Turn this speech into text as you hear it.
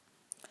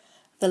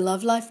The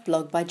Love Life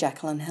blog by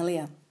Jacqueline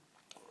Hellier.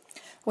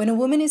 When a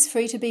woman is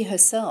free to be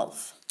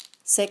herself,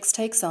 sex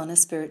takes on a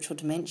spiritual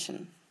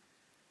dimension.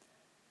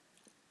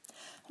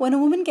 When a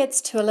woman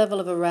gets to a level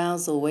of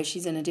arousal where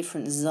she's in a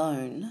different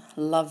zone,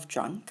 love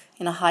drunk,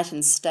 in a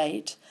heightened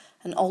state,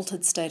 an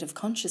altered state of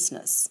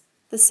consciousness,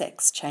 the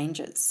sex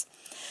changes.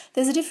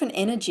 There's a different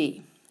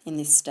energy in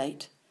this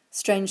state.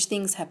 Strange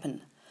things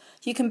happen.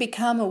 You can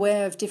become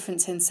aware of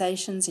different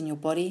sensations in your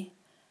body,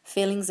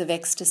 feelings of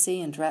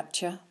ecstasy and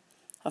rapture,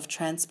 of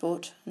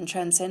transport and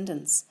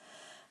transcendence.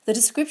 The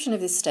description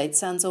of this state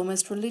sounds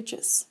almost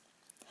religious.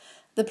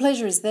 The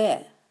pleasure is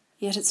there,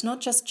 yet it's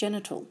not just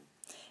genital.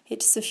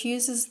 It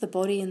suffuses the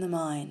body and the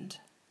mind.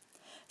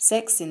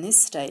 Sex in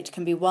this state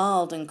can be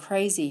wild and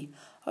crazy,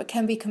 or it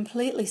can be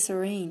completely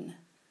serene,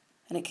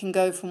 and it can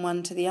go from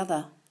one to the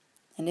other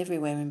and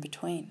everywhere in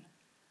between.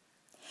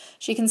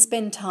 She can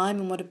spend time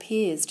in what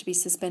appears to be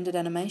suspended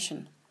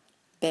animation,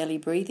 barely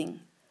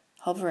breathing,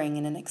 hovering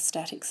in an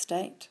ecstatic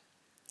state.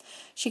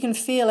 She can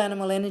feel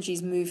animal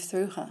energies move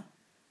through her,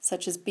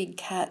 such as big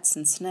cats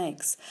and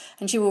snakes,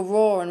 and she will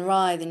roar and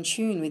writhe in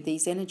tune with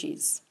these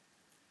energies.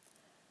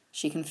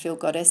 She can feel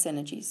goddess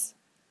energies,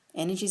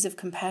 energies of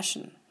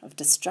compassion, of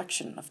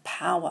destruction, of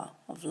power,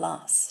 of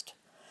lust.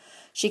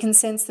 She can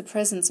sense the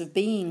presence of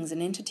beings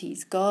and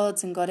entities,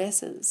 gods and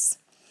goddesses.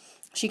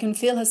 She can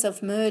feel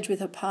herself merge with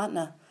her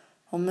partner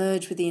or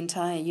merge with the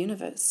entire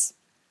universe.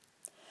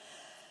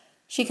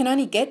 She can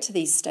only get to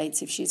these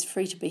states if she is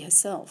free to be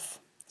herself.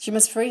 She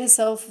must free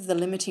herself of the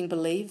limiting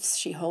beliefs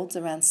she holds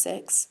around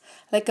sex,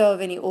 let go of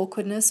any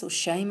awkwardness or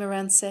shame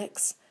around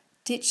sex,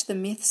 ditch the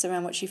myths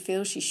around what she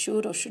feels she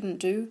should or shouldn't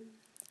do,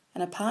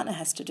 and a partner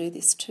has to do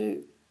this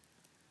too.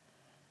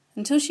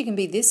 Until she can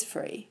be this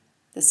free,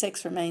 the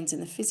sex remains in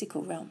the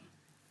physical realm.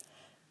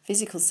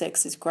 Physical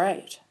sex is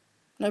great,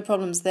 no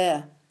problems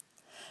there.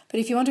 But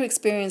if you want to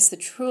experience the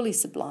truly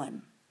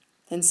sublime,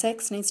 then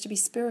sex needs to be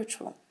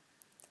spiritual.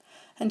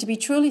 And to be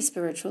truly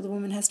spiritual, the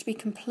woman has to be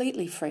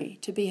completely free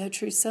to be her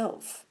true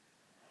self.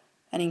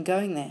 And in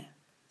going there,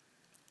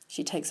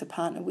 she takes a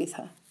partner with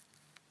her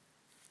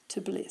to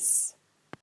bliss.